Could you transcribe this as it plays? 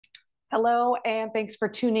Hello, and thanks for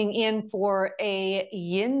tuning in for a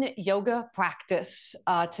Yin Yoga practice.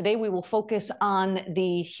 Today we will focus on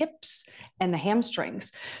the hips and the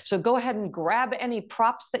hamstrings. So go ahead and grab any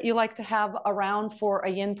props that you like to have around for a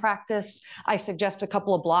Yin practice. I suggest a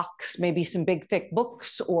couple of blocks, maybe some big thick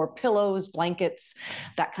books or pillows, blankets,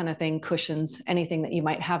 that kind of thing, cushions, anything that you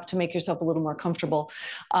might have to make yourself a little more comfortable.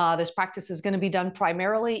 This practice is going to be done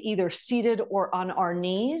primarily either seated or on our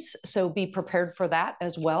knees, so be prepared for that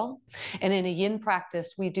as well. And in a Yin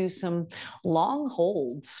practice, we do some long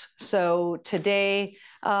holds. So today,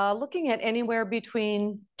 looking at anywhere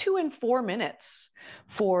between 2 and 4 minutes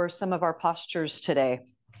for some of our postures today.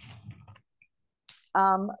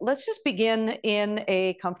 Let's just begin in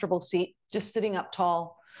a comfortable seat, just sitting up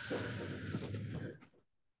tall.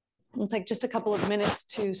 It'll take just a couple of minutes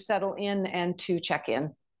to settle in and to check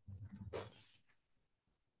in.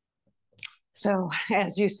 So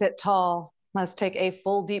as you sit tall, let's take a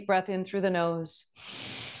full deep breath in through the nose.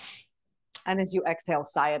 And as you exhale,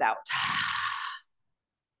 sigh it out.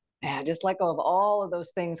 And just let go of all of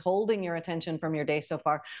those things holding your attention from your day so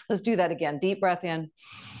far. Let's do that again. Deep breath in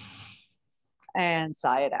and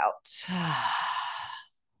sigh it out.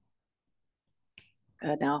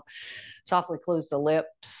 Good. Now, softly close the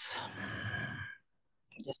lips.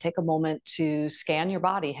 Just take a moment to scan your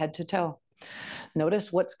body head to toe.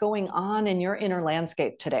 Notice what's going on in your inner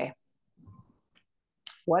landscape today.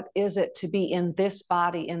 What is it to be in this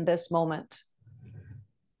body in this moment?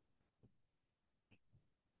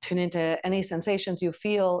 Tune into any sensations you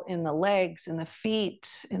feel in the legs, in the feet,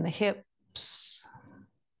 in the hips,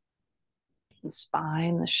 the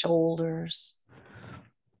spine, the shoulders.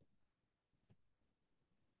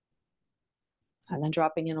 And then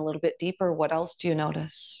dropping in a little bit deeper, what else do you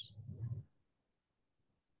notice?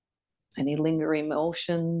 Any lingering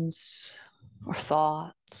emotions or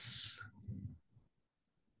thoughts?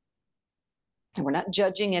 And we're not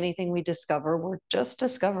judging anything we discover, we're just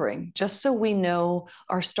discovering, just so we know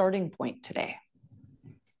our starting point today.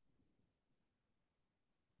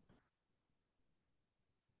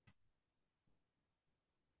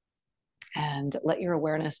 And let your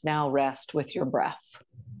awareness now rest with your breath.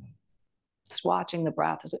 Just watching the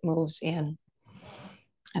breath as it moves in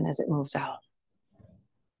and as it moves out.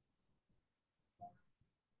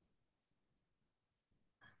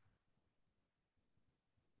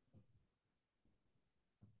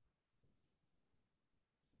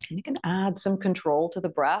 And you can add some control to the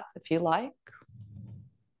breath if you like.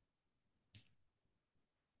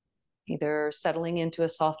 Either settling into a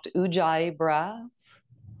soft ujjayi breath,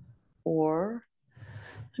 or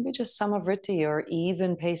maybe just samavritti or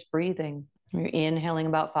even pace breathing. You're inhaling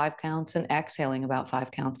about 5 counts and exhaling about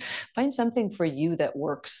 5 counts. Find something for you that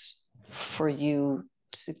works for you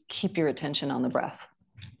to keep your attention on the breath.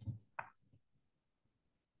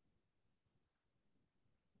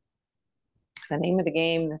 The name of the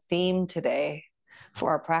game, the theme today for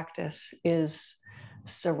our practice is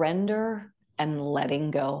surrender and letting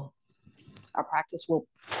go. Our practice will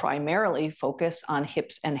primarily focus on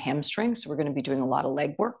hips and hamstrings. So we're going to be doing a lot of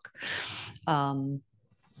leg work.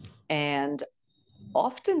 And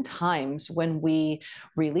oftentimes when we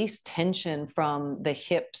release tension from the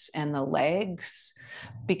hips and the legs,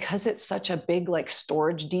 because it's such a big like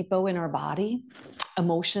storage depot in our body,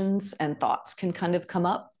 emotions and thoughts can kind of come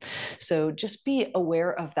up. So just be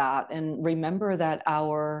aware of that and remember that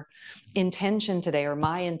our intention today, or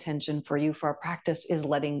my intention for you for our practice, is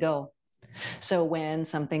letting go. So when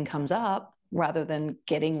something comes up, rather than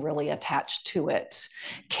getting really attached to it,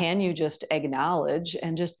 can you just acknowledge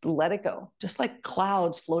and just let it go? Just like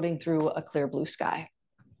clouds floating through a clear blue sky.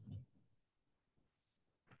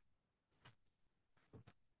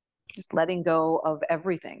 Just letting go of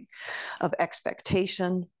everything, of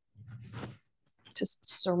expectation. Just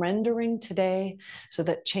surrendering today so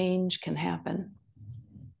that change can happen.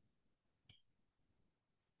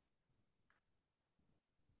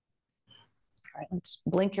 All right, let's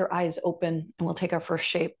blink your eyes open and we'll take our first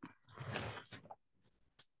shape.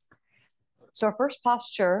 So our first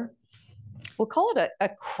posture, we'll call it a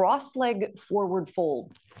cross-leg forward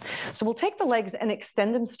fold. So we'll take the legs and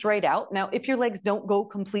extend them straight out. Now, if your legs don't go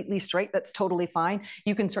completely straight, that's totally fine.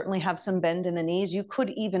 You can certainly have some bend in the knees. You could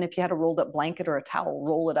even, if you had a rolled up blanket or a towel,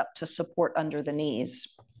 roll it up to support under the knees.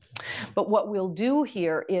 But what we'll do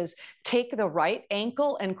here is take the right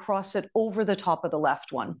ankle and cross it over the top of the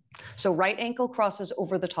left one. So right ankle crosses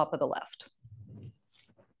over the top of the left.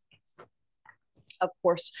 Of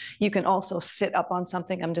course, you can also sit up on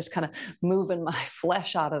something. I'm just kind of moving my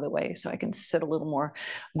flesh out of the way so I can sit a little more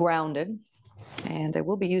grounded. And I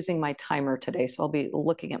will be using my timer today, so I'll be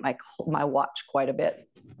looking at my watch quite a bit.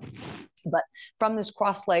 But from this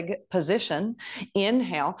cross-leg position,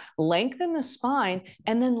 inhale, lengthen the spine,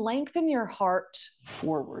 and then lengthen your heart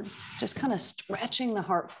forward. Just kind of stretching the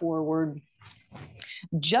heart forward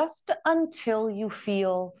just until you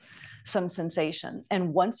feel some sensation.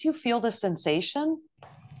 And once you feel the sensation,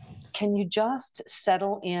 can you just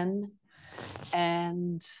settle in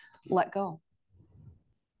and let go?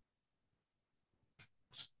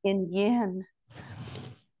 In yin,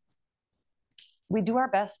 we do our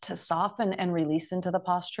best to soften and release into the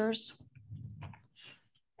postures.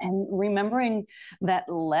 And remembering that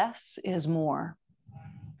less is more.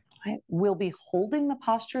 Right? We'll be holding the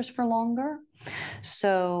postures for longer.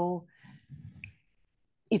 So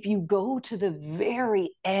if you go to the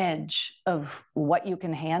very edge of what you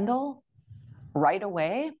can handle right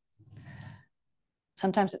away,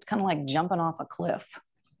 sometimes it's kind of like jumping off a cliff.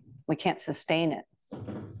 We can't sustain it.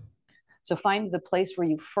 So find the place where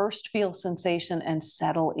you first feel sensation and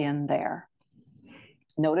settle in there.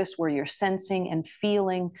 Notice where you're sensing and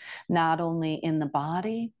feeling, not only in the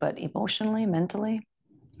body, but emotionally, mentally,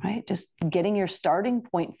 right? Just getting your starting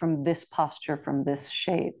point from this posture, from this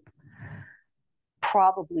shape.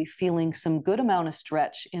 Probably feeling some good amount of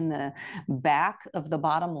stretch in the back of the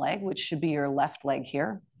bottom leg, which should be your left leg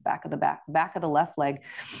here, back of the left leg.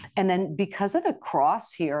 And then because of the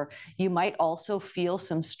cross here, you might also feel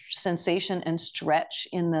some sensation and stretch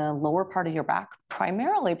in the lower part of your back,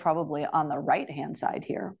 primarily probably on the right-hand side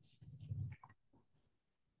here.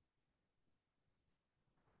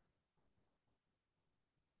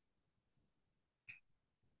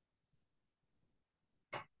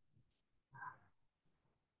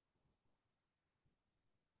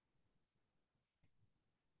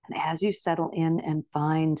 And as you settle in and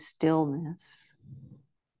find stillness,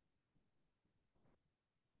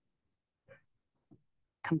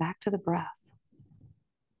 come back to the breath.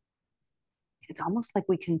 It's almost like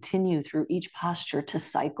we continue through each posture to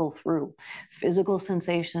cycle through physical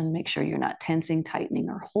sensation. Make sure you're not tensing, tightening,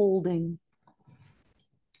 or holding.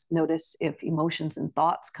 Notice if emotions and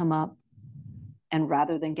thoughts come up. And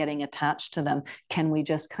rather than getting attached to them, can we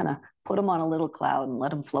just kind of put them on a little cloud and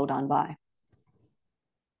let them float on by?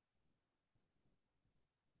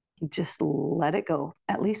 Just let it go,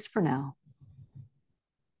 at least for now.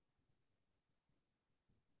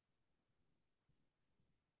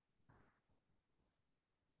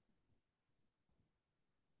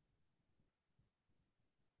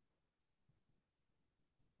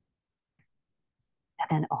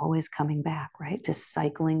 And then always coming back, right? Just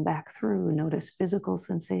cycling back through. Notice physical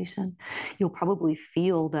sensation. You'll probably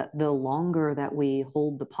feel that the longer that we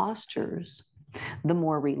hold the postures, the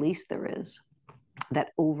more release there is.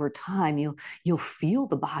 That over time, you'll feel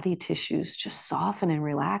the body tissues just soften and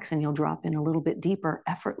relax, and you'll drop in a little bit deeper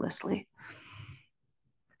effortlessly.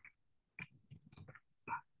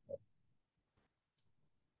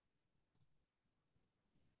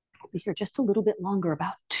 We'll be here just a little bit longer,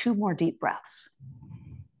 about 2 more deep breaths.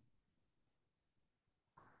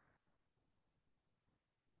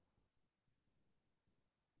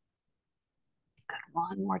 Good.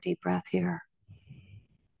 1 more deep breath here.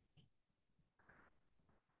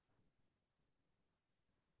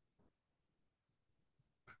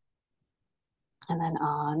 And then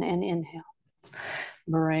on an inhale,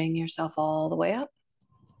 bring yourself all the way up.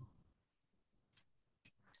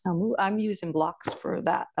 I'm using blocks for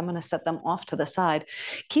that. I'm going to set them off to the side.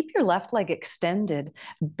 Keep your left leg extended,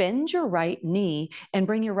 bend your right knee, and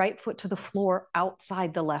bring your right foot to the floor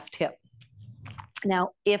outside the left hip. Now,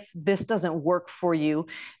 if this doesn't work for you,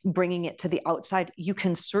 bringing it to the outside, you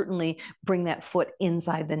can certainly bring that foot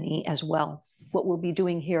inside the knee as well. What we'll be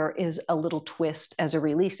doing here is a little twist as a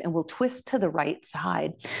release, and we'll twist to the right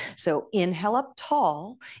side. So inhale up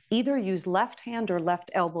tall, either use left hand or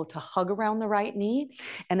left elbow to hug around the right knee,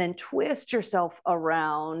 and then twist yourself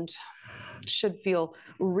around. Should feel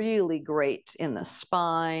really great in the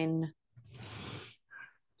spine.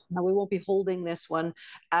 Now, we won't be holding this one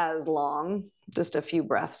as long, just a few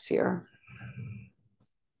breaths here.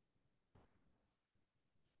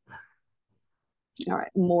 All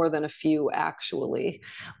right, more than a few, actually.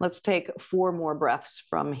 Let's take 4 more breaths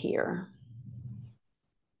from here.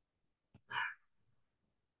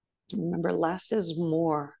 Remember, less is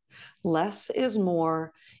more. Less is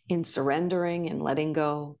more in surrendering and letting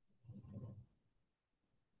go.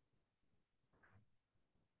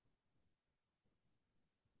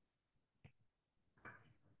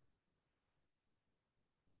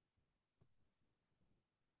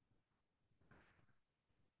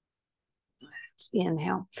 Let's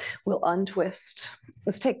inhale. We'll untwist.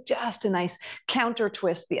 Let's take just a nice counter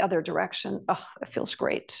twist the other direction. Oh, that feels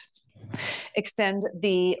great. Extend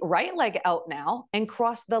the right leg out now and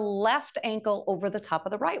cross the left ankle over the top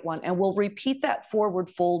of the right one. And we'll repeat that forward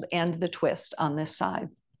fold and the twist on this side.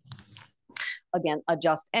 Again,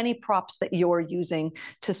 adjust any props that you're using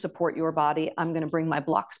to support your body. I'm going to bring my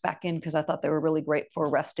blocks back in because I thought they were really great for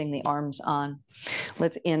resting the arms on.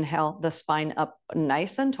 Let's inhale the spine up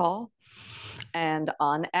nice and tall. And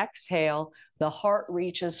on exhale, the heart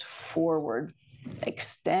reaches forward,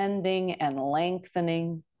 extending and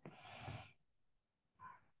lengthening.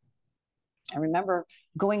 And remember,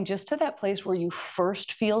 going just to that place where you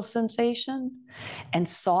first feel sensation and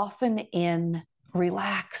soften in,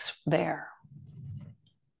 relax there.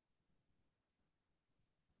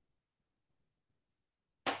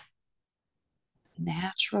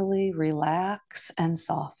 Naturally relax and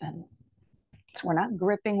soften. So we're not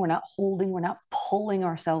gripping, we're not holding, we're not pulling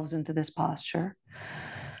ourselves into this posture.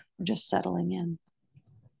 We're just settling in.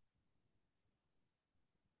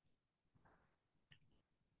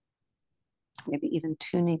 Maybe even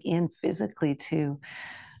tuning in physically to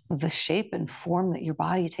the shape and form that your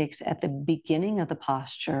body takes at the beginning of the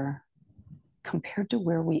posture compared to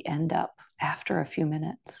where we end up after a few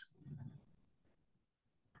minutes.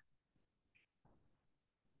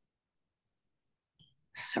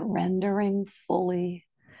 Surrendering fully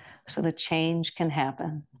so the change can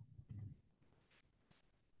happen.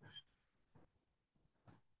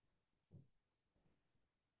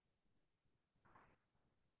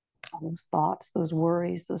 All those thoughts, those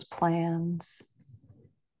worries, those plans.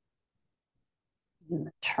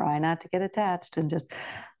 Try not to get attached and just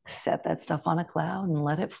set that stuff on a cloud and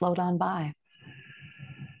let it float on by.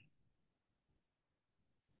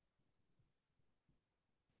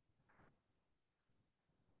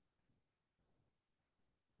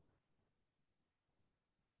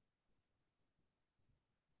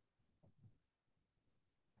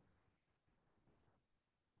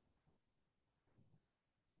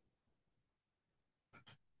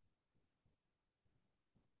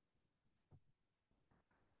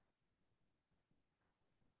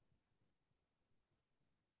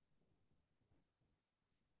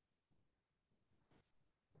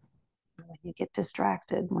 When you get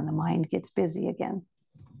distracted, when the mind gets busy again,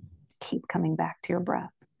 keep coming back to your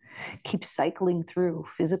breath. Keep cycling through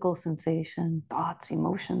physical sensation, thoughts,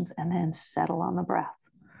 emotions, and then settle on the breath.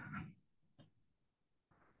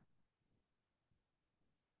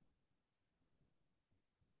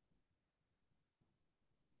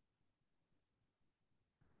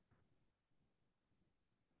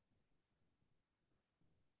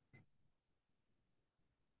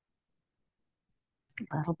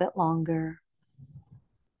 A little bit longer.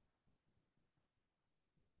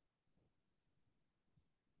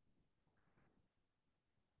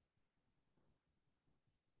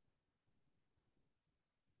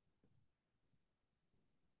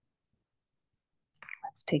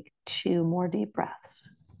 Let's take 2 more deep breaths.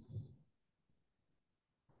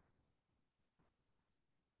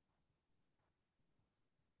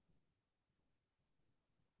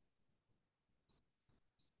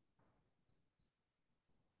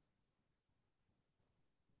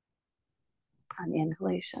 On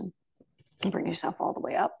inhalation, and bring yourself all the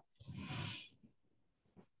way up.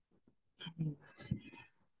 Move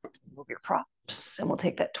your props, and we'll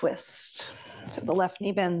take that twist. So the left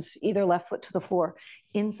knee bends either left foot to the floor,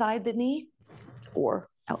 inside the knee or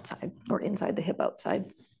outside, or inside the hip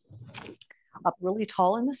outside. Up really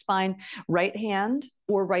tall in the spine. Right hand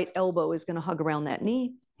or right elbow is going to hug around that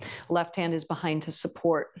knee. Left hand is behind to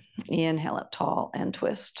support. Inhale up tall and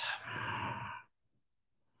twist.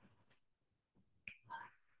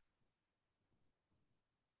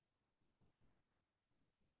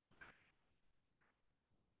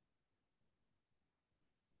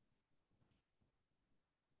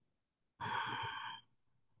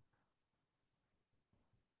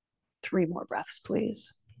 Three more breaths,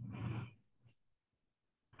 please.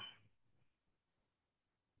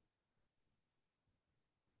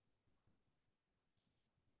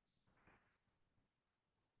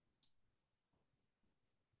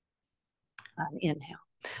 Inhale,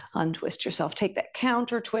 untwist yourself. Take that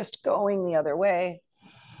counter twist going the other way.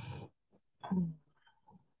 And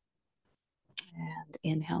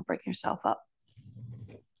inhale, bring yourself up.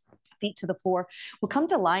 Feet to the floor. We'll come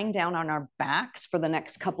to lying down on our backs for the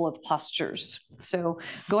next couple of postures. So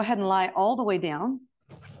go ahead and lie all the way down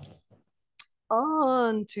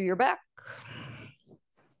onto your back.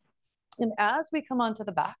 And as we come onto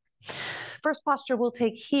the back, first posture we'll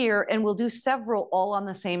take here, and we'll do several all on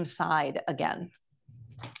the same side again.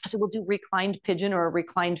 So we'll do reclined pigeon or a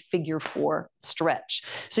reclined figure 4 stretch.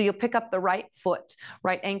 So you'll pick up the right foot,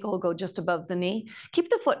 right ankle will go just above the knee. Keep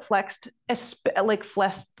the foot flexed, like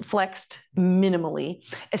flexed minimally,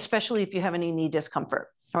 especially if you have any knee discomfort.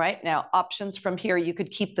 All right, now options from here, you could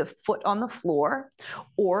keep the foot on the floor,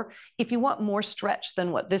 or if you want more stretch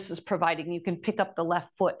than what this is providing, you can pick up the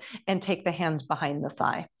left foot and take the hands behind the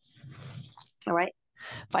thigh. All right,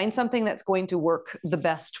 find something that's going to work the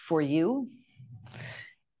best for you.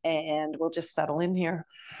 And we'll just settle in here.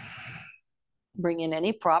 Bring in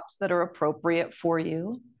any props that are appropriate for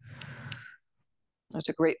you. There's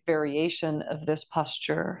a great variation of this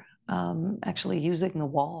posture, actually using the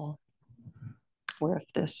wall, where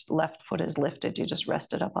if this left foot is lifted, you just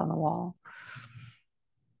rest it up on the wall.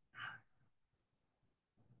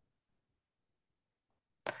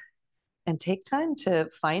 And take time to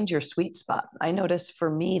find your sweet spot. I notice for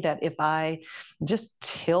me that if I just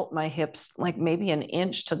tilt my hips like maybe an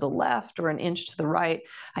inch to the left or an inch to the right,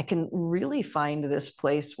 I can really find this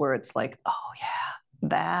place where it's like, oh yeah,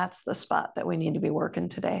 that's the spot that we need to be working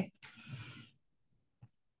today.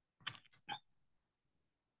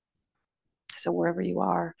 So wherever you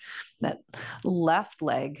are, that left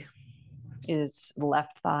leg is, the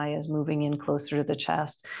left thigh is moving in closer to the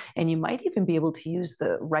chest. And you might even be able to use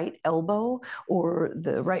the right elbow or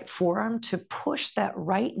the right forearm to push that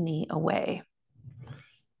right knee away.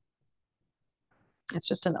 It's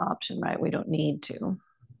just an option, right? We don't need to.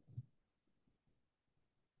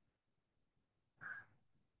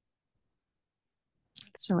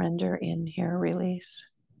 Surrender in here, release.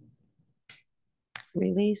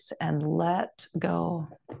 Release and let go.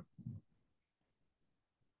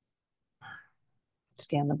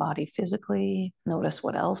 Scan the body physically. Notice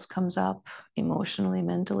what else comes up emotionally,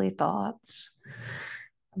 mentally, thoughts.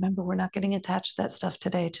 Remember, we're not getting attached to that stuff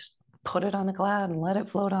today. Just put it on a cloud and let it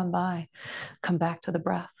float on by. Come back to the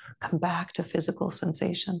breath. Come back to physical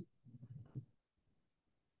sensation.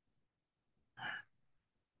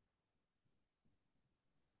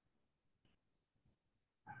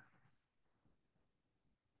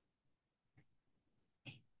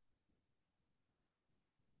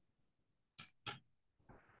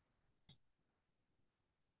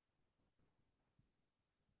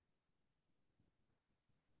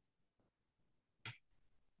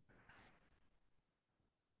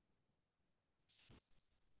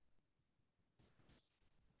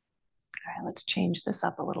 All right, let's change this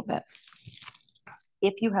up a little bit.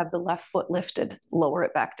 If you have the left foot lifted, lower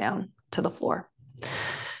it back down to the floor.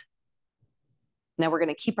 Now we're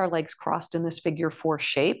going to keep our legs crossed in this figure 4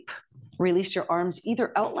 shape. Release your arms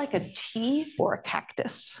either out like a T or a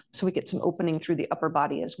cactus, so we get some opening through the upper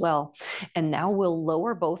body as well. And now we'll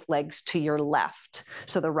lower both legs to your left,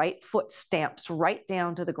 so the right foot stamps right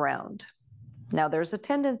down to the ground. Now there's a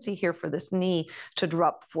tendency here for this knee to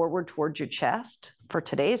drop forward towards your chest. For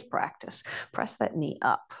today's practice, press that knee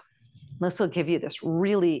up. This will give you this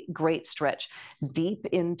really great stretch deep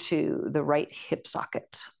into the right hip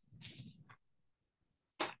socket.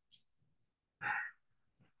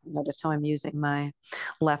 Notice how I'm using my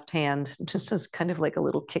left hand just as kind of like a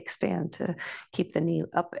little kickstand to keep the knee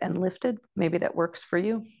up and lifted. Maybe that works for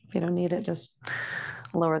you. If you don't need it, just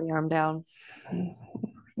lower the arm down.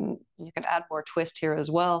 You could add more twist here as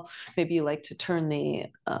well. Maybe you like to turn the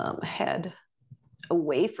head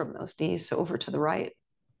away from those knees, so over to the right.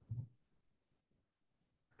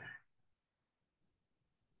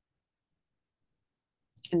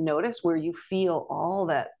 And notice where you feel all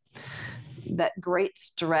that great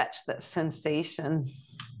stretch, that sensation.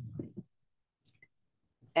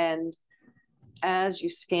 And as you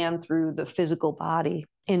scan through the physical body,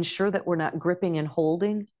 ensure that we're not gripping and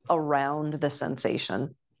holding around the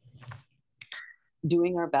sensation.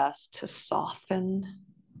 Doing our best to soften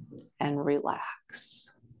and relax,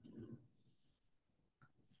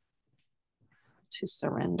 to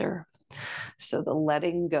surrender, so the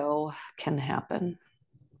letting go can happen,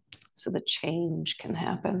 so the change can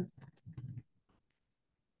happen.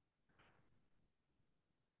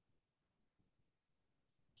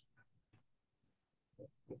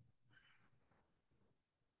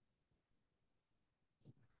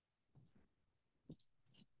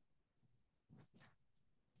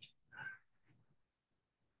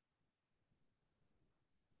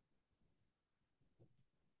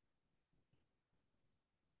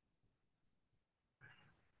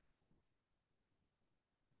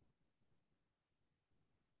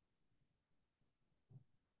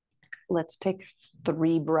 Let's take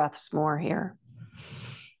 3 breaths more here.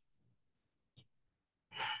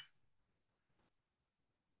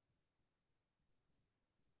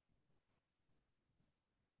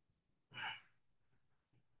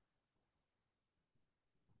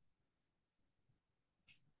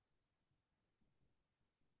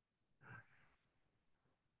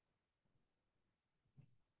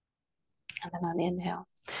 And then on inhale,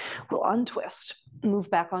 we'll untwist, move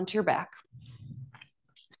back onto your back.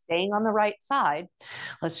 Staying on the right side,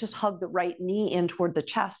 let's just hug the right knee in toward the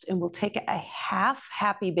chest, and we'll take a half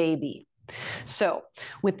happy baby. So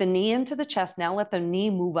with the knee into the chest, now let the knee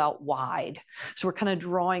move out wide. So we're kind of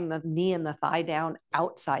drawing the knee and the thigh down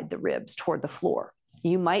outside the ribs toward the floor.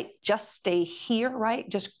 You might just stay here, right?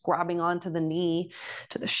 Just grabbing onto the knee,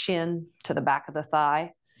 to the shin, to the back of the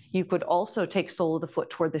thigh. You could also take sole of the foot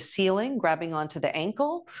toward the ceiling, grabbing onto the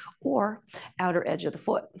ankle or outer edge of the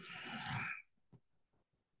foot.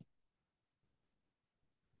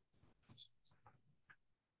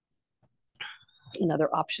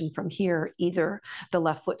 Another option from here, either the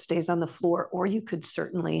left foot stays on the floor, or you could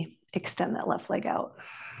certainly extend that left leg out.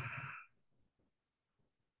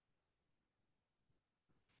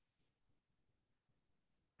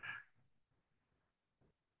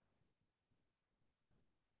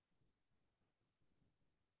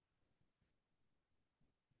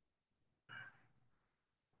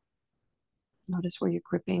 Notice where you're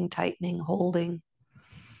gripping, tightening, holding.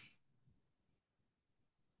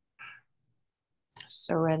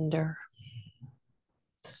 Surrender,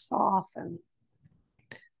 soften,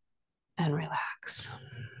 and relax.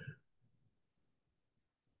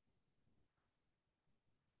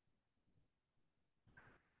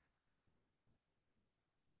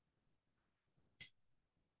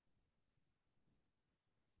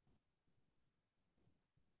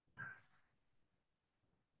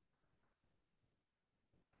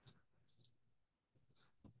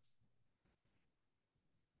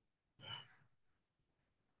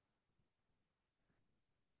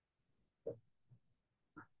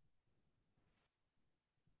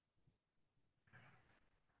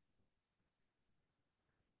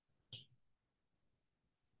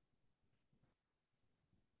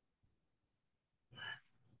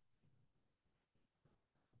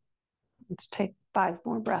 Let's take 5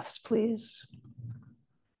 more breaths, please.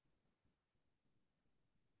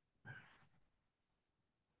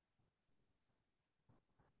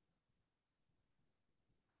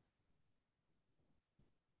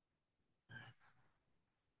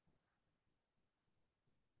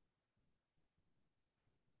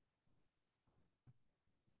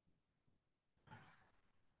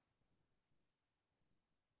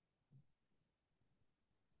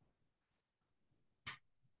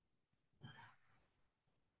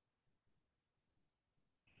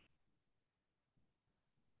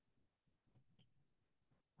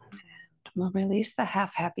 We'll release the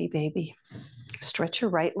half happy baby. Stretch your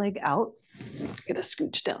right leg out. I'm gonna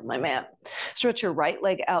scooch down my mat. Stretch your right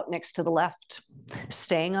leg out next to the left.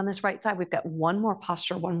 Staying on this right side, we've got one more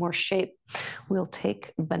posture, one more shape. We'll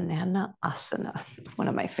take banana asana, one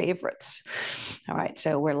of my favorites. All right,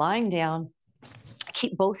 so we're lying down.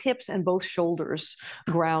 Keep both hips and both shoulders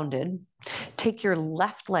grounded. Take your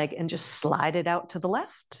left leg and just slide it out to the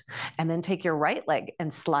left. And then take your right leg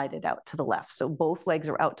and slide it out to the left. So both legs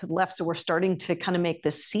are out to the left. So we're starting to kind of make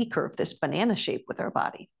this C curve, this banana shape with our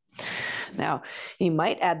body. Now, you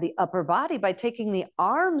might add the upper body by taking the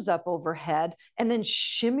arms up overhead and then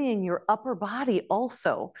shimmying your upper body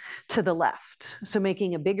also to the left. So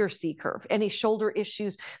making a bigger C curve. Any shoulder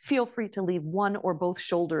issues, feel free to leave one or both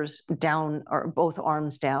shoulders down or both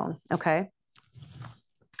arms down, okay?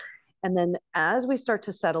 And then as we start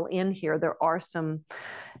to settle in here, there are some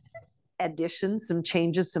additions, some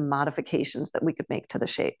changes, some modifications that we could make to the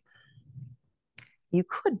shape. You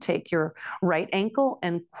could take your right ankle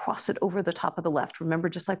and cross it over the top of the left. Remember,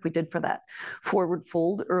 just like we did for that forward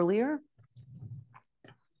fold earlier.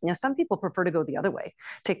 Now, some people prefer to go the other way.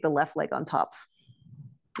 Take the left leg on top,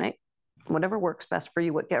 right? Whatever works best for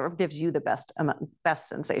you, whatever gives you the best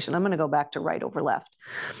sensation. I'm going to go back to right over left.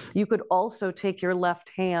 You could also take your left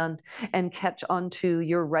hand and catch onto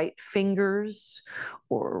your right fingers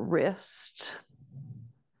or wrist.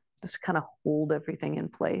 Just kind of hold everything in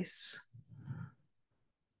place.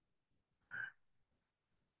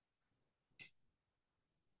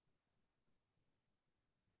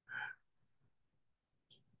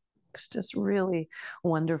 It's just really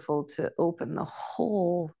wonderful to open the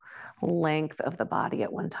whole length of the body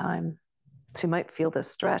at one time. So you might feel this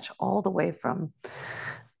stretch all the way from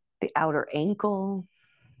the outer ankle,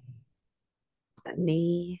 the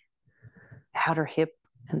knee, outer hip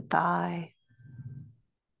and thigh,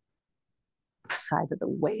 side of the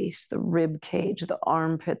waist, the rib cage, the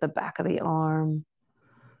armpit, the back of the arm.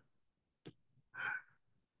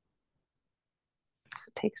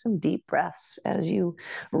 So take some deep breaths as you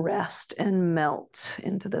rest and melt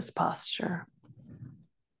into this posture.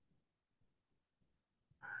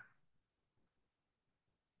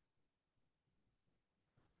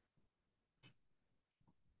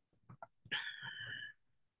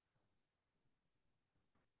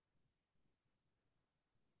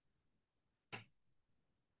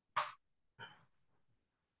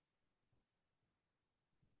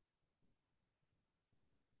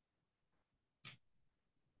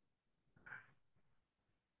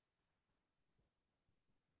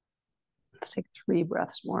 Let's take 3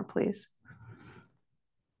 breaths more, please.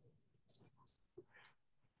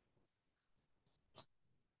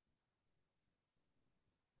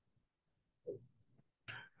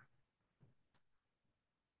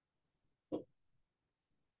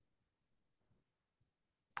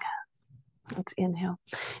 Let's inhale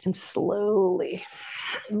and slowly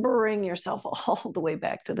bring yourself all the way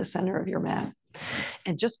back to the center of your mat.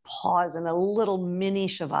 And just pause in a little mini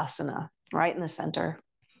Shavasana right in the center.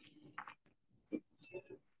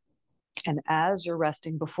 And as you're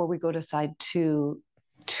resting, before we go to side 2,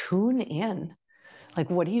 tune in. Like,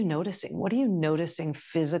 what are you noticing? What are you noticing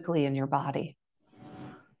physically in your body?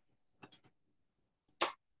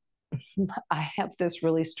 I have this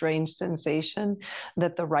really strange sensation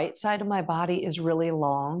that the right side of my body is really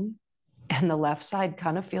long and the left side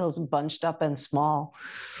kind of feels bunched up and small.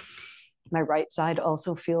 My right side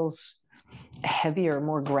also feels heavier,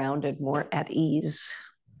 more grounded, more at ease.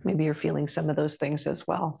 Maybe you're feeling some of those things as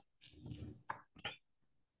well.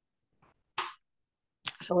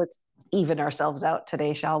 So let's even ourselves out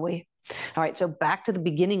today, shall we? All right, so back to the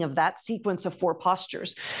beginning of that sequence of 4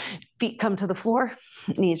 postures. Feet come to the floor,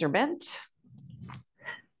 knees are bent.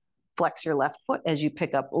 Flex your left foot as you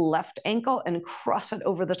pick up left ankle and cross it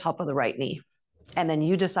over the top of the right knee. And then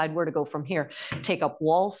you decide where to go from here. Take up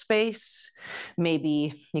wall space.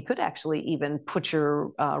 Maybe you could actually even put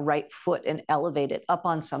your right foot and elevate it up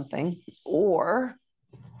on something, or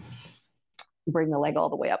bring the leg all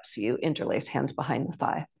the way up so you interlace hands behind the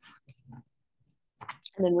thigh.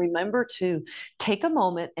 And then remember to take a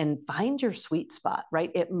moment and find your sweet spot,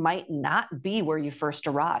 right? It might not be where you first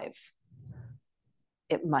arrive.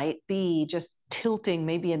 It might be just tilting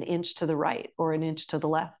maybe an inch to the right or an inch to the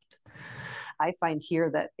left. I find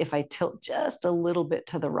here that if I tilt just a little bit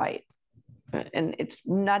to the right, and it's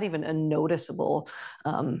not even a noticeable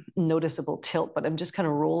tilt, but I'm just kind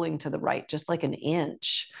of rolling to the right, just like an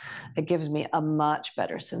inch, it gives me a much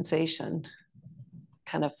better sensation,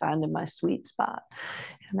 kind of finding my sweet spot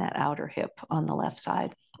in that outer hip on the left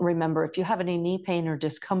side. Remember, if you have any knee pain or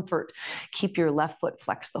discomfort, keep your left foot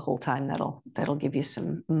flexed the whole time. That'll give you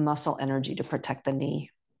some muscle energy to protect the knee.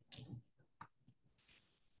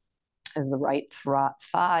 As the right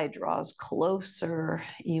thigh draws closer,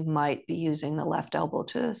 you might be using the left elbow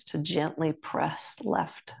just to gently press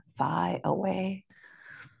left thigh away.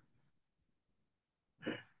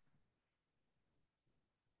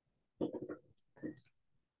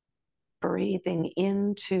 Breathing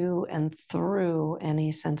into and through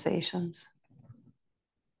any sensations.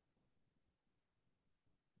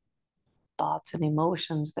 Thoughts and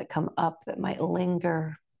emotions that come up that might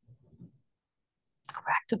linger. Go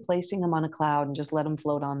back to placing them on a cloud and just let them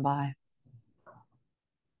float on by.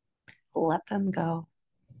 Let them go.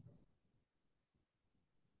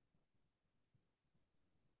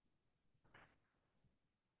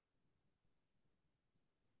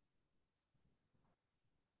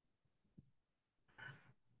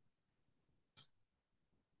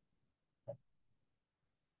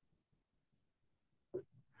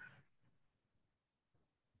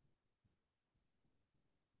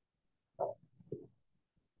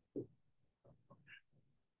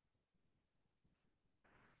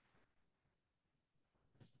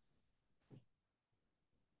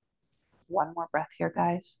 One more breath here,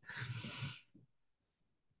 guys.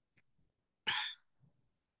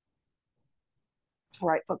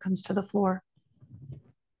 Right foot comes to the floor.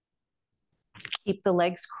 Keep the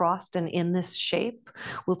legs crossed and in this shape.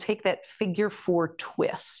 We'll take that figure 4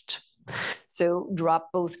 twist. So drop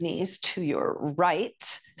both knees to your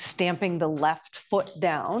right, stamping the left foot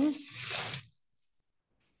down,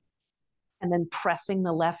 and then pressing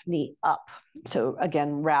the left knee up. So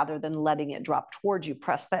again, rather than letting it drop towards you,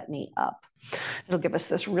 press that knee up. It'll give us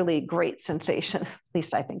this really great sensation, at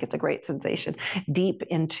least I think it's a great sensation, deep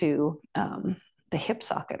into the hip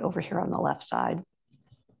socket over here on the left side.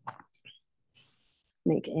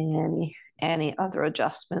 Make any other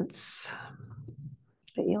adjustments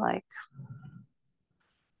that you like.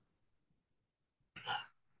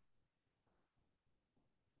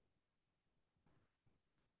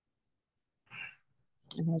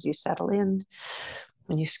 And as you settle in,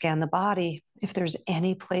 when you scan the body, if there's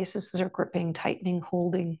any places that are gripping, tightening,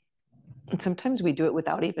 holding, and sometimes we do it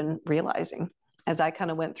without even realizing. As I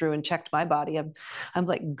kind of went through and checked my body, I'm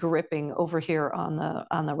like gripping over here on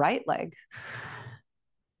the right leg.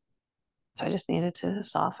 So I just needed to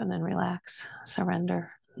soften and relax,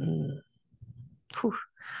 surrender. Whew.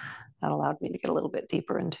 That allowed me to get a little bit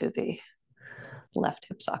deeper into the left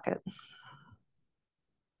hip socket.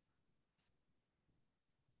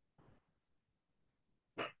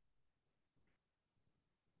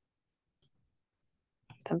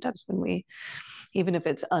 Sometimes when we, even if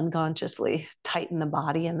it's unconsciously, tighten the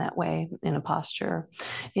body in that way, in a posture,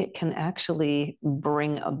 it can actually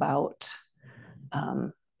bring about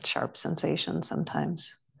sharp sensations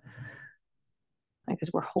sometimes.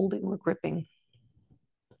 Because we're holding, we're gripping.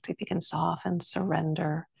 See if you can soften,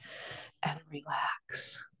 surrender, and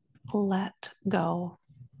relax. Let go.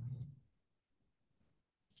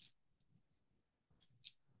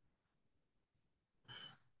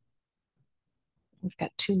 We've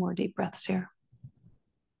got 2 more deep breaths here.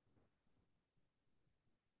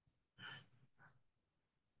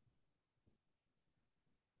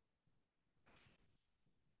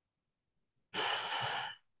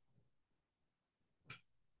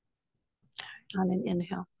 On an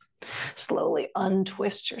inhale, slowly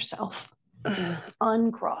untwist yourself,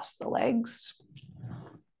 uncross the legs.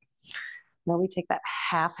 Now we take that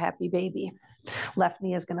half happy baby. Left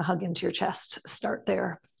knee is going to hug into your chest. Start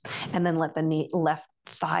there. And then let the left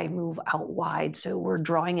thigh move out wide. So we're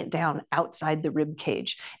drawing it down outside the rib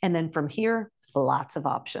cage. And then from here, lots of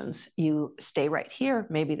options. You stay right here.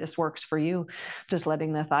 Maybe this works for you. Just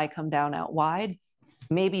letting the thigh come down out wide.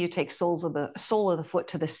 Maybe you take sole of the foot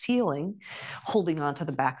to the ceiling, holding onto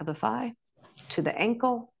the back of the thigh, to the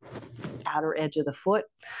ankle, outer edge of the foot,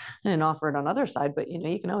 and offer it on the other side. But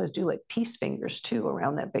you can always do like peace fingers too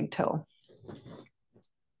around that big toe.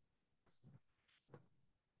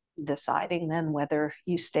 Deciding then whether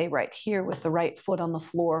you stay right here with the right foot on the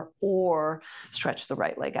floor or stretch the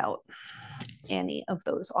right leg out. Any of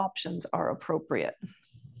those options are appropriate.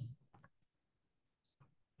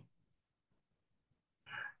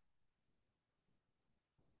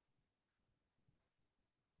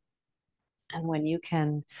 And when you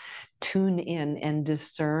can tune in and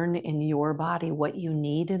discern in your body what you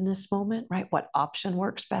need in this moment, right? What option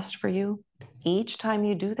works best for you? Each time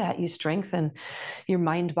you do that, you strengthen your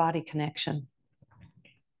mind-body connection.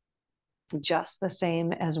 Just the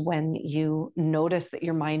same as when you notice that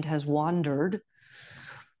your mind has wandered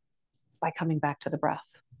by coming back to the breath.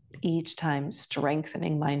 Each time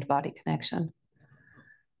strengthening mind-body connection.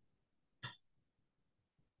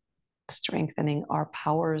 Strengthening our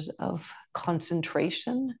powers of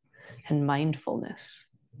concentration and mindfulness.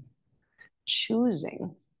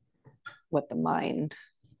 Choosing what the mind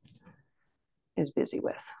is busy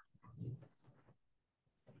with.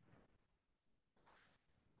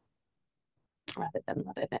 Rather than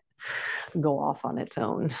letting it go off on its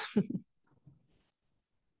own.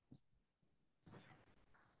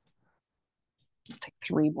 Let's take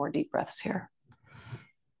 3 more deep breaths here.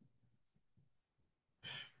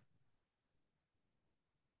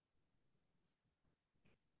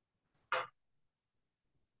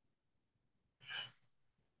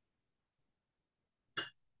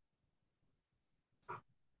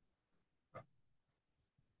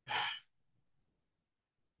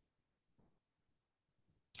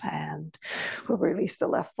 And we'll release the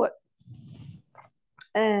left foot.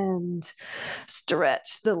 And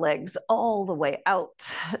stretch the legs all the way out.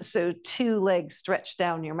 So 2 legs stretch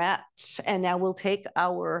down your mat. And now we'll take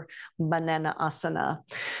our banana asana.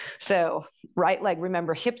 So right leg,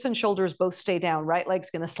 remember, hips and shoulders both stay down. Right leg's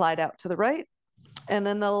going to slide out to the right. And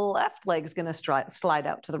then the left leg's going to slide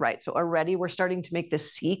out to the right. So already we're starting to make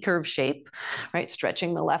this C curve shape, right?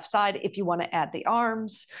 Stretching the left side. If you want to add the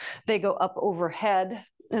arms, they go up overhead.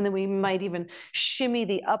 And then we might even shimmy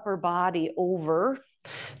the upper body over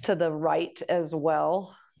to the right as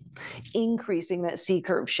well, increasing that C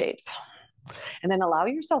curve shape. And then allow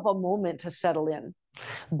yourself a moment to settle in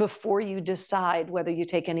before you decide whether you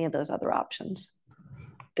take any of those other options.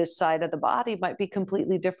 This side of the body might be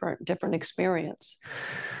completely different experience.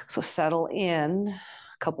 So settle in,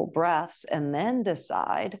 a couple breaths, and then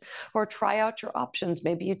decide or try out your options.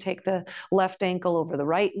 Maybe you take the left ankle over the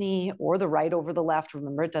right knee or the right over the left.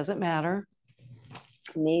 Remember, it doesn't matter.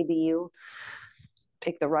 Maybe you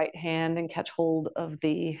take the right hand and catch hold of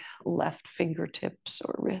the left fingertips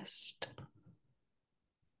or wrist.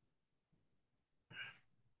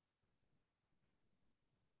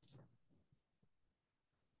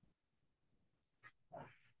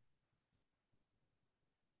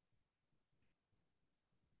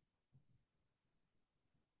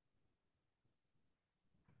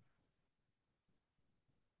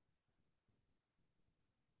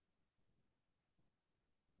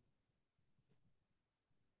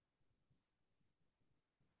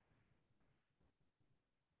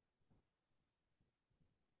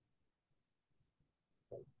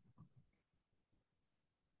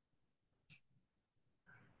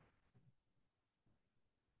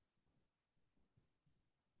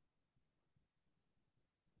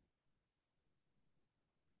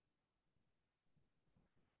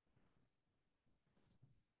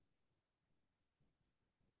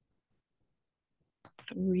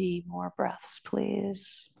 3 more breaths,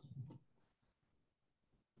 please.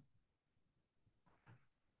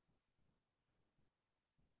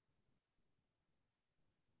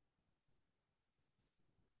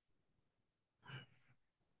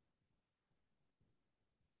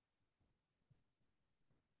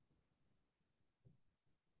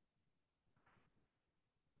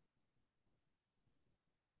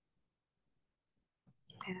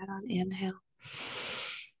 And on inhale.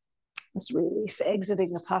 Let's release,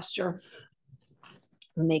 exiting the posture,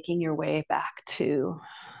 making your way back to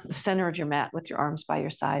the center of your mat with your arms by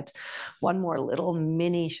your sides. One more little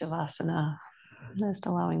mini Shavasana, just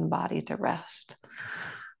allowing the body to rest.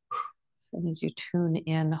 And as you tune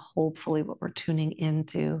in, hopefully what we're tuning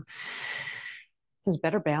into is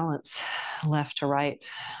better balance, left to right.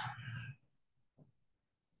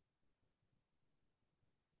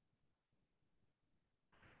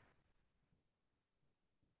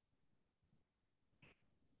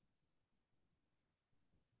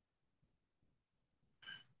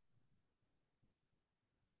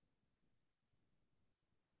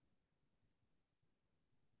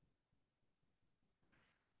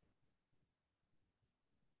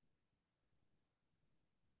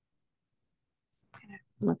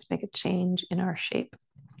 Let's make a change in our shape.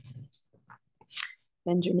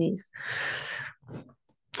 Bend your knees.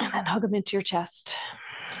 And then hug them into your chest.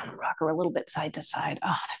 Rock her a little bit side to side. Oh,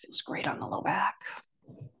 that feels great on the low back.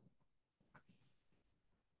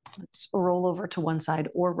 Let's roll over to one side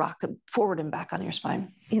or rock forward and back on your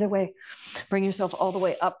spine. Either way, bring yourself all the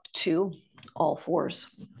way up to all fours.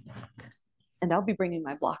 And I'll be bringing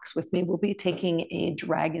my blocks with me. We'll be taking a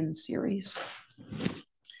dragon series.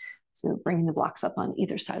 So bringing the blocks up on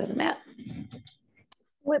either side of the mat.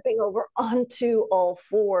 Flipping over onto all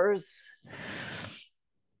fours.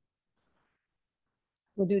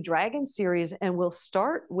 We'll do dragon series and we'll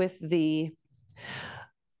start with the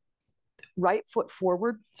right foot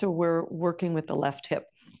forward. So we're working with the left hip.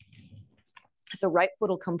 So right foot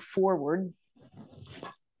will come forward,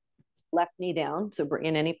 left knee down. So bring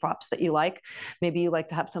in any props that you like. Maybe you like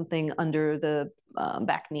to have something under the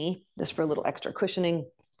back knee just for a little extra cushioning.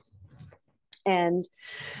 And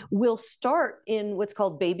we'll start in what's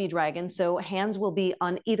called baby dragon. So hands will be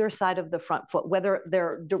on either side of the front foot, whether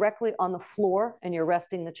they're directly on the floor and you're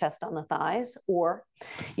resting the chest on the thighs, or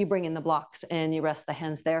you bring in the blocks and you rest the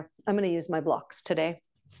hands there. I'm going to use my blocks today.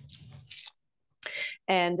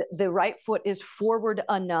 And the right foot is forward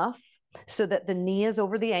enough so that the knee is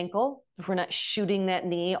over the ankle. If we're not shooting that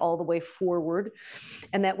knee all the way forward,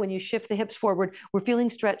 and that when you shift the hips forward, we're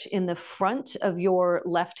feeling stretch in the front of your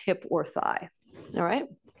left hip or thigh. All right.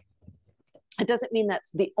 It doesn't mean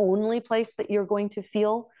that's the only place that you're going to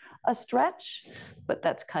feel a stretch, but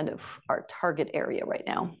that's kind of our target area right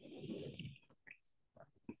now.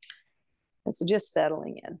 And so just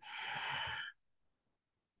settling in.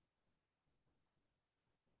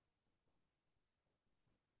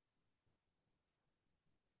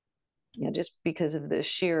 You know, just because of the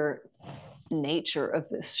sheer nature of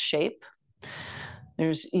this shape,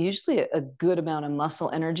 there's usually a good amount of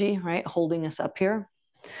muscle energy, right, holding us up here.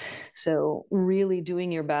 So really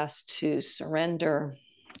doing your best to surrender,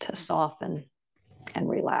 to soften, and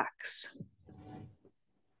relax.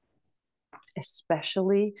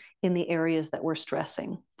 Especially in the areas that we're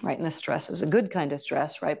stressing, right? And the stress is a good kind of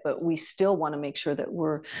stress, right? But we still want to make sure that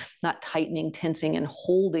we're not tightening, tensing, and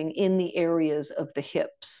holding in the areas of the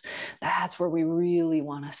hips. That's where we really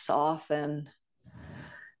want to soften.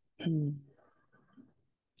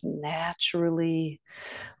 Naturally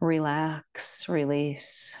relax,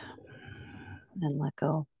 release, and let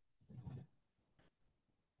go.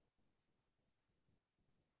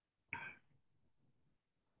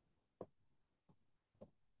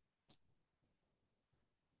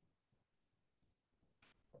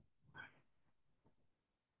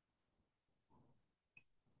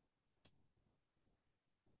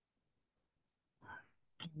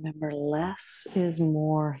 Remember, less is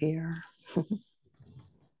more here.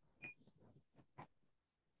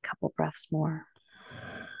 Couple breaths more.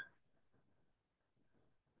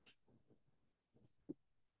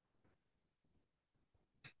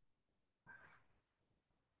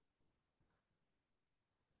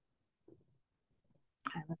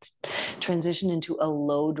 Okay, let's transition into a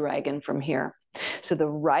low dragon from here. So the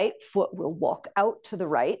right foot will walk out to the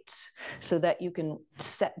right so that you can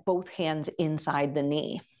set both hands inside the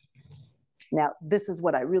knee. Now, this is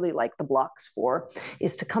what I really like the blocks for,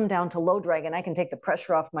 is to come down to low dragon. I can take the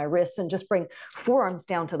pressure off my wrists and just bring forearms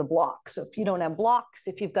down to the blocks. So if you don't have blocks,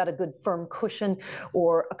 if you've got a good firm cushion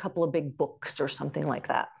or a couple of big books or something like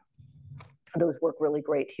that, those work really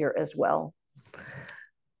great here as well.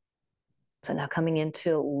 So now coming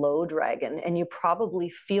into low dragon, and you probably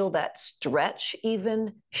feel that stretch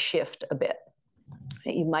even shift a bit.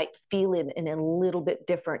 You might feel it in a little bit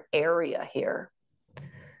different area here.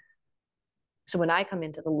 So when I come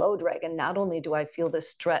into the low dragon, not only do I feel the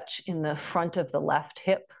stretch in the front of the left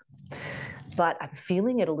hip, but I'm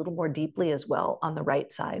feeling it a little more deeply as well on the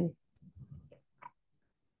right side.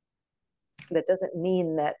 That doesn't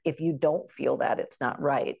mean that if you don't feel that, it's not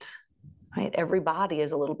right, right? Every body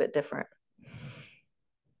is a little bit different.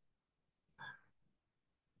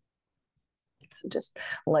 So just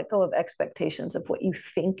let go of expectations of what you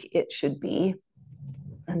think it should be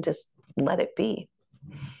and just let it be.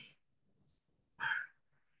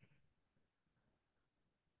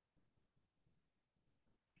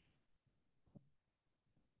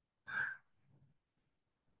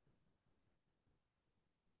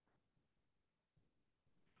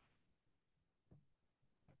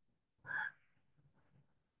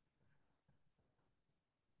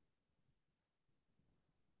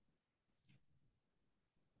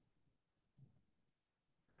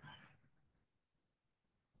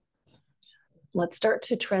 Let's start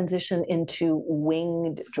to transition into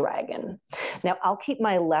winged dragon. Now, I'll keep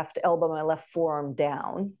my left elbow, my left forearm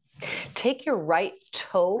down. Take your right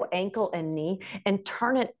toe, ankle, and knee and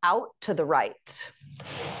turn it out to the right.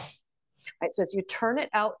 Right, so as you turn it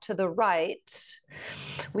out to the right,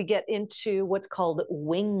 we get into what's called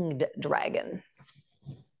winged dragon.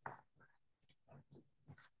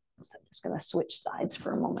 So I'm just going to switch sides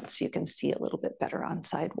for a moment so you can see a little bit better on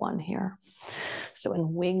side one here. So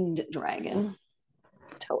in winged dragon,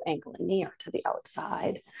 toe, ankle, and knee are to the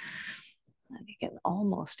outside. And you can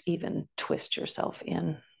almost even twist yourself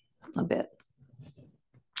in a bit.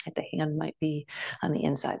 The hand might be on the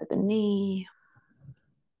inside of the knee.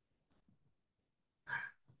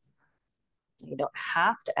 You don't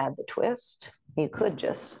have to add the twist. You could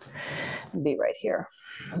just be right here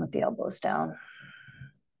with the elbows down.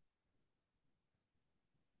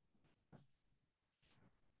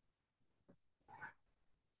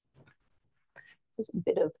 There's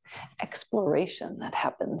a bit of exploration that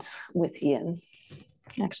happens with yin,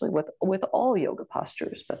 actually with all yoga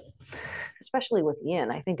postures, but especially with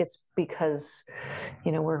yin. I think it's because,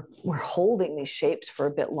 you know, we're holding these shapes for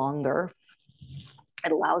a bit longer.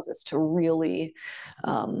 It allows us to really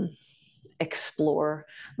explore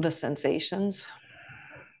the sensations.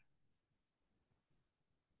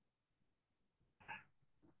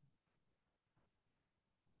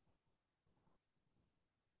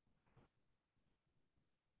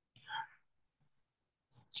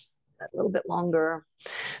 A little bit longer,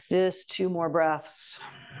 just 2 more breaths.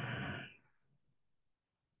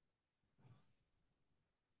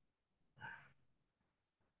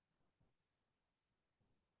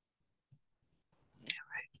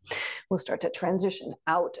 We'll start to transition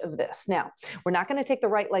out of this. Now, we're not going to take the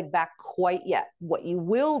right leg back quite yet. What you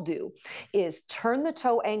will do is turn the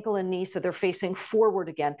toe, ankle, and knee so they're facing forward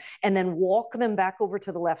again, and then walk them back over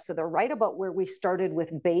to the left. So they're right about where we started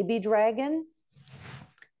with baby dragon.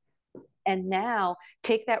 And now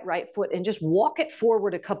take that right foot and just walk it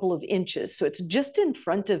forward a couple of inches. So it's just in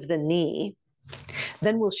front of the knee.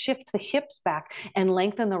 Then we'll shift the hips back and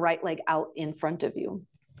lengthen the right leg out in front of you.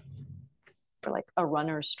 For like a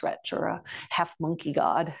runner's stretch or a half monkey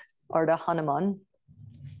god, Ardha Hanuman.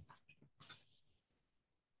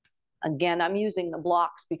 Again, I'm using the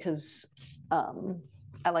blocks because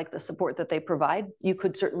I like the support that they provide. You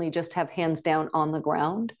could certainly just have hands down on the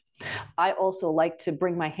ground. I also like to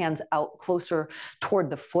bring my hands out closer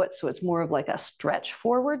toward the foot, so it's more of like a stretch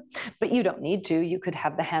forward, but you don't need to. You could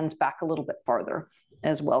have the hands back a little bit farther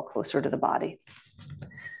as well, closer to the body.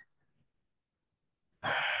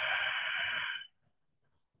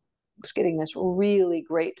 Just getting this really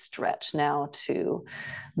great stretch now to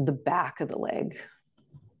the back of the leg.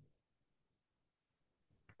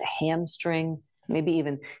 The hamstring, maybe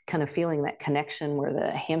even kind of feeling that connection where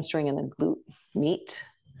the hamstring and the glute meet.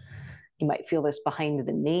 You might feel this behind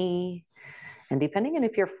the knee. And depending on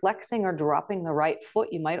if you're flexing or dropping the right foot,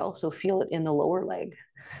 you might also feel it in the lower leg,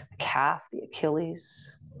 the calf, the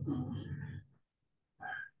Achilles.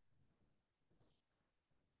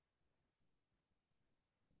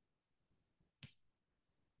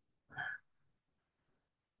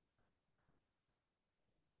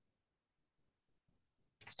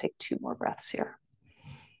 Let's take 2 more breaths here.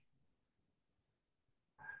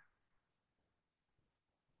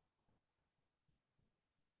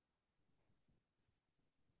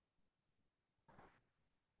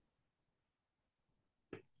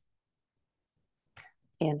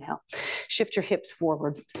 Inhale. Shift your hips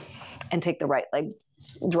forward and take the right leg,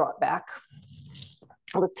 draw it back.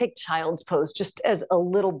 Let's take child's pose just as a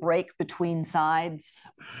little break between sides.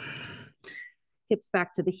 Hips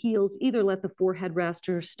back to the heels. Either let the forehead rest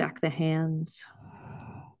or stack the hands.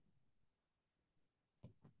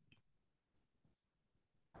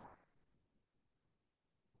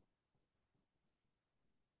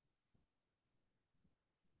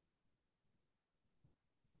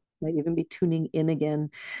 Might even be tuning in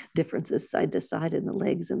again, differences side to side in the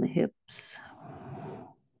legs and the hips.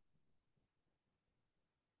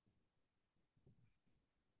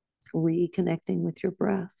 Reconnecting with your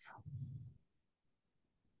breath.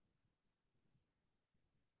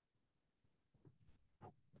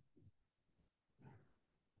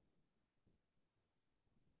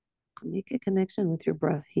 Make a connection with your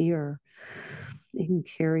breath here. It can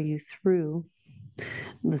carry you through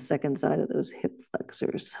the second side of those hip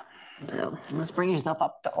flexors. So let's bring yourself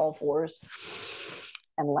up to all fours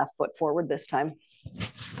and left foot forward this time.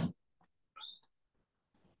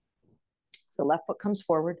 So left foot comes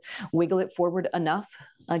forward, wiggle it forward enough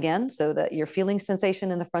again so that you're feeling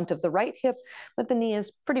sensation in the front of the right hip, but the knee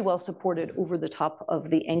is pretty well supported over the top of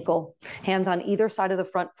the ankle. Hands on either side of the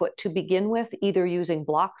front foot to begin with, either using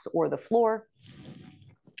blocks or the floor,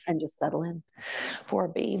 and just settle in for a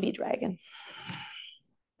baby dragon.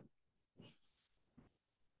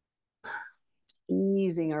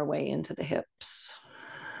 Easing our way into the hips.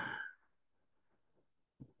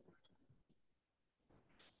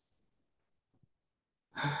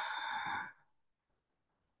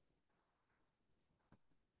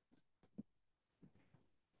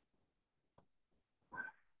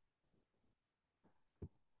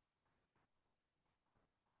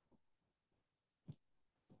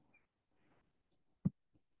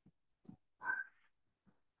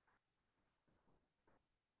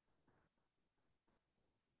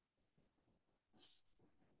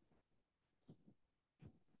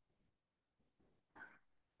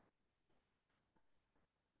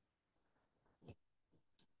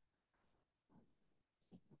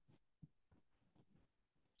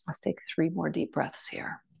 Let's take 3 more deep breaths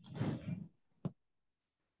here.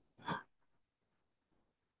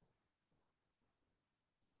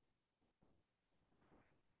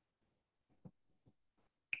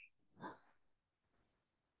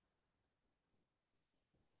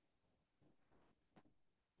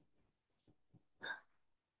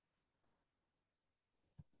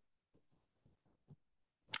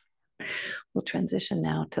 We'll transition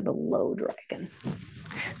now to the low dragon.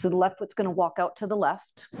 So the left foot's going to walk out to the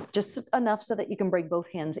left, just enough so that you can bring both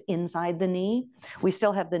hands inside the knee. We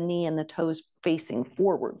still have the knee and the toes facing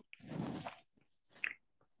forward.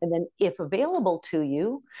 And then if available to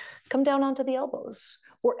you, come down onto the elbows,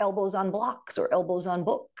 or elbows on blocks, or elbows on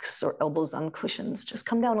books, or elbows on cushions. Just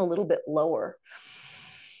come down a little bit lower.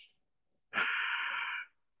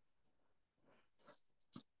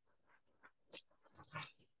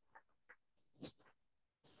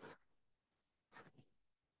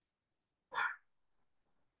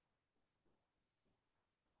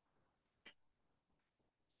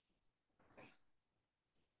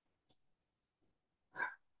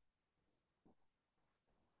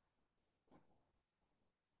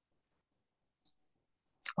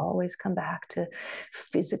 Always come back to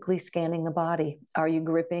physically scanning the body. Are you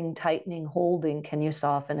gripping, tightening, holding? Can you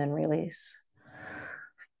soften and release?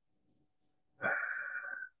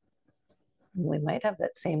 We might have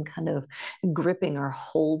that same kind of gripping or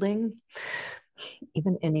holding,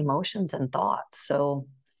 even in emotions and thoughts. So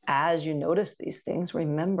as you notice these things,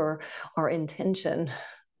 remember our intention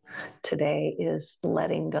today is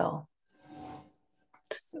letting go,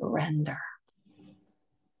 surrender.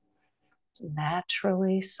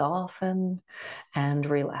 Naturally soften and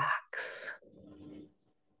relax.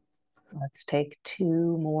 Let's take 2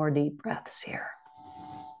 more deep breaths here.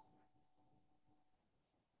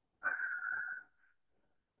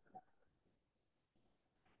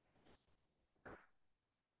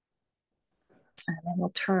 And then we'll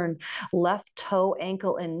turn left toe,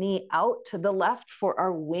 ankle, and knee out to the left for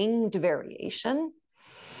our winged variation.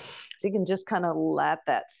 So you can just kind of let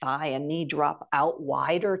that thigh and knee drop out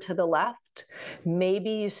wider to the left. Maybe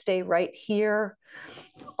you stay right here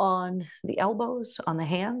on the elbows, on the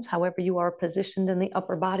hands, however you are positioned in the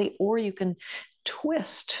upper body, or you can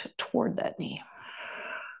twist toward that knee.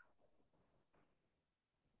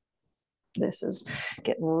 This is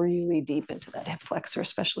getting really deep into that hip flexor,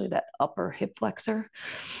 especially that upper hip flexor.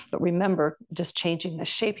 But remember, just changing the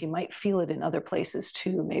shape, you might feel it in other places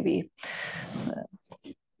too, maybe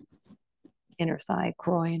inner thigh,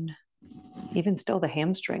 groin, even still the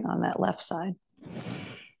hamstring on that left side.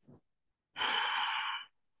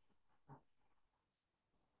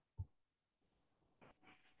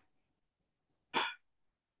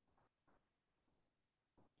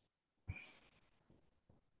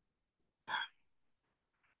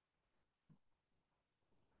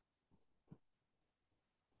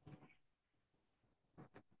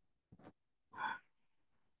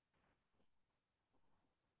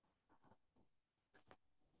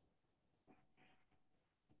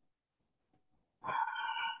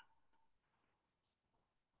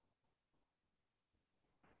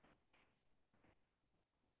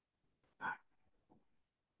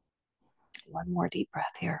 One more deep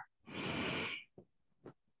breath here.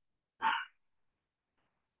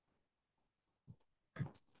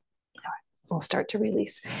 We'll start to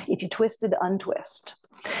release. If you twisted, untwist.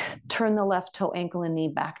 Turn the left toe, ankle, and knee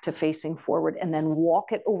back to facing forward, and then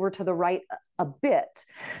walk it over to the right a bit.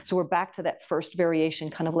 So we're back to that first variation,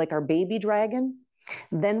 kind of like our baby dragon.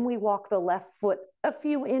 Then we walk the left foot a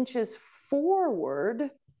few inches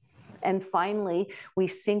forward. And finally, we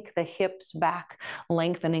sink the hips back,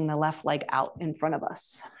 lengthening the left leg out in front of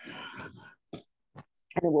us. And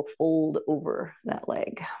it will fold over that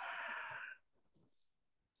leg.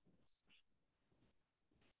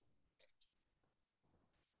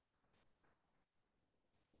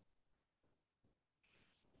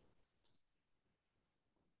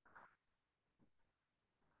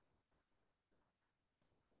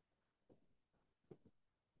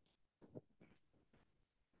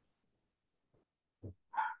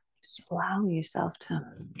 Just allow yourself to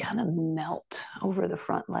kind of melt over the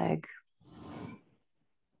front leg.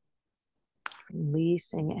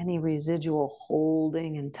 Releasing any residual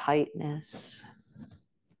holding and tightness.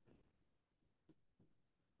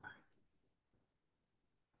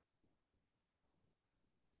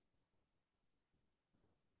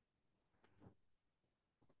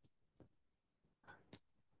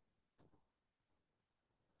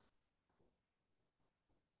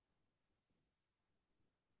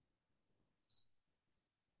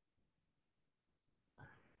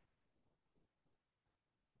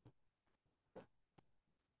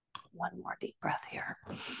 One more deep breath here.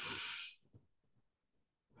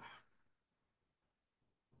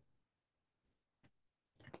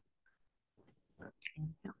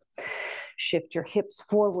 Shift your hips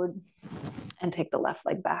forward and take the left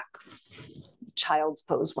leg back. Child's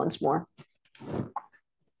pose once more.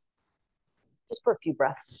 Just for a few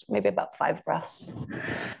breaths, maybe about 5 breaths.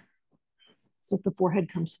 So if the forehead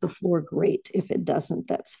comes to the floor, great. If it doesn't,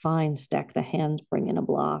 that's fine. Stack the hands, bring in a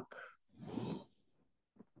block.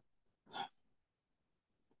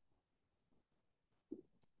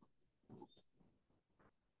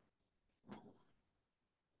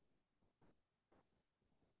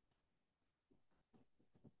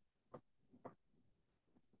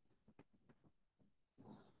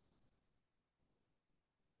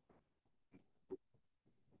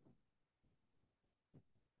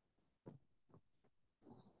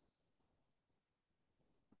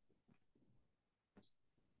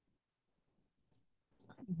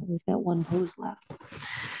 We've got one pose left,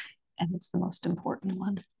 and it's the most important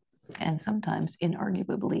one. And sometimes,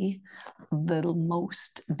 inarguably, the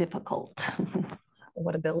most difficult.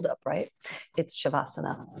 What a buildup, right? It's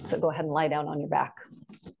Shavasana. So go ahead and lie down on your back.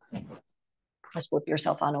 Just flip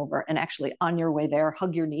yourself on over. And actually, on your way there,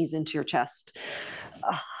 hug your knees into your chest.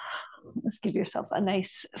 Let's give yourself a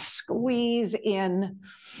nice squeeze in.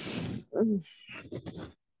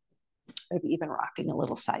 Maybe even rocking a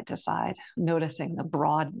little side to side, noticing the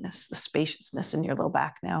broadness, the spaciousness in your low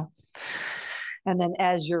back now. And then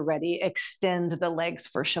as you're ready, extend the legs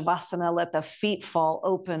for Shavasana. Let the feet fall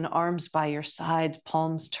open, arms by your sides,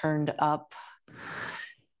 palms turned up.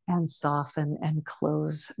 And soften and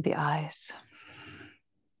close the eyes.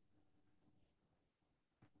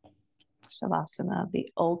 Shavasana, the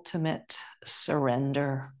ultimate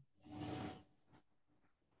surrender.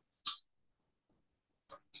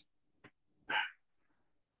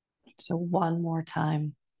 So one more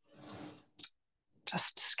time,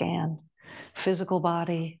 just scan physical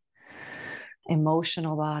body,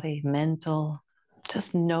 emotional body, mental.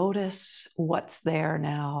 Just notice what's there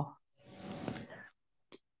now.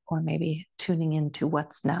 Or maybe tuning into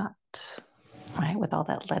what's not, right? With all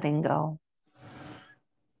that letting go.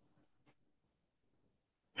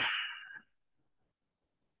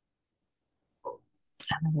 And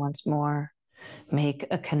then once more, make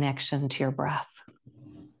a connection to your breath.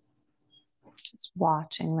 Just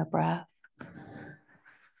watching the breath.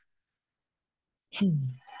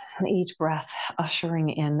 Each breath ushering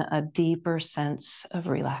in a deeper sense of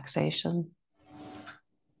relaxation.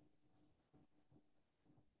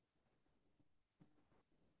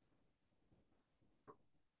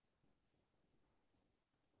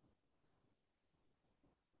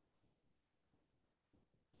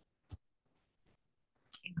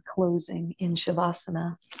 In closing, in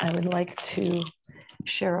Shavasana, I would like to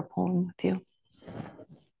share a poem with you.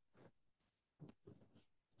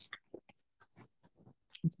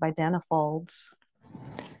 It's by Dana Faulds,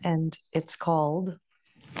 and it's called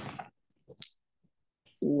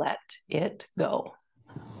Let It Go.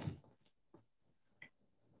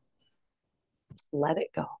 Let it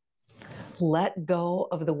go. Let go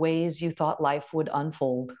of the ways you thought life would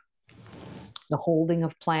unfold, the holding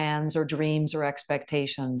of plans or dreams or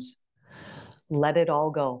expectations. Let it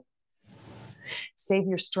all go. Save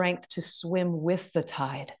your strength to swim with the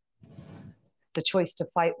tide. The choice to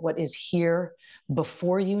fight what is here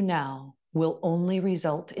before you now will only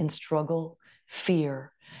result in struggle,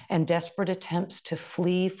 fear, and desperate attempts to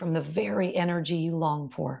flee from the very energy you long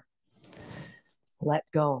for. Let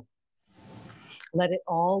go. Let it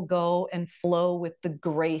all go and flow with the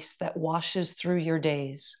grace that washes through your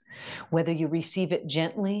days, whether you receive it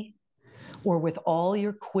gently or with all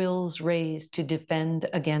your quills raised to defend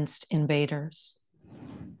against invaders.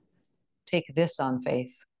 Take this on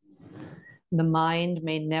faith. The mind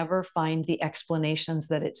may never find the explanations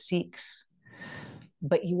that it seeks,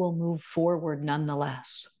 but you will move forward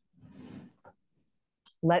nonetheless.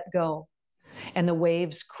 Let go, and the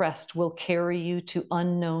wave's crest will carry you to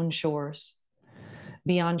unknown shores,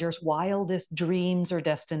 beyond your wildest dreams or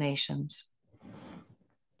destinations.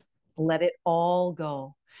 Let it all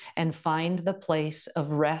go and find the place of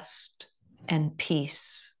rest and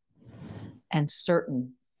peace and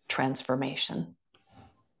certain transformation.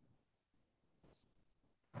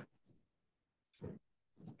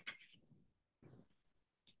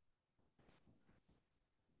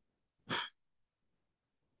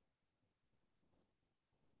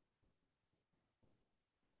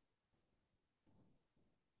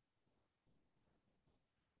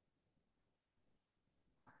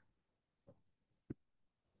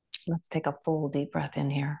 Let's take a full deep breath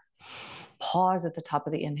in here. Pause at the top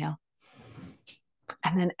of the inhale.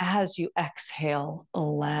 And then as you exhale,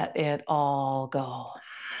 let it all go.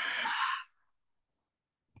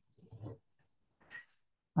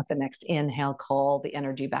 Let the next inhale call the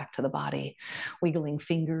energy back to the body, wiggling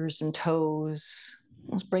fingers and toes,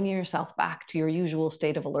 just bringing yourself back to your usual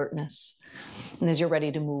state of alertness. And as you're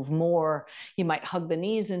ready to move more, you might hug the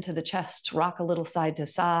knees into the chest, rock a little side to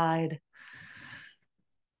side,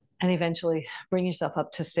 and eventually bring yourself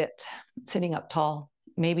up to sitting up tall,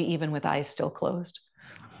 maybe even with eyes still closed.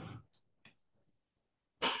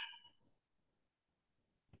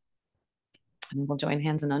 And we'll join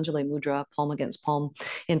hands in Anjali Mudra, palm against palm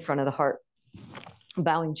in front of the heart,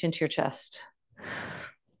 bowing chin to your chest,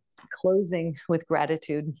 closing with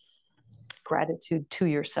gratitude to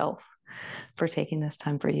yourself for taking this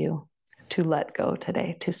time for you to let go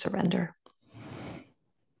today, to surrender.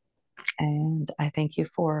 And I thank you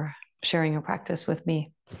for sharing your practice with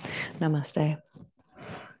me. Namaste.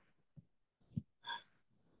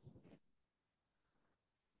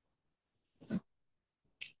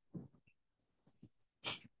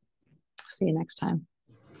 See you next time.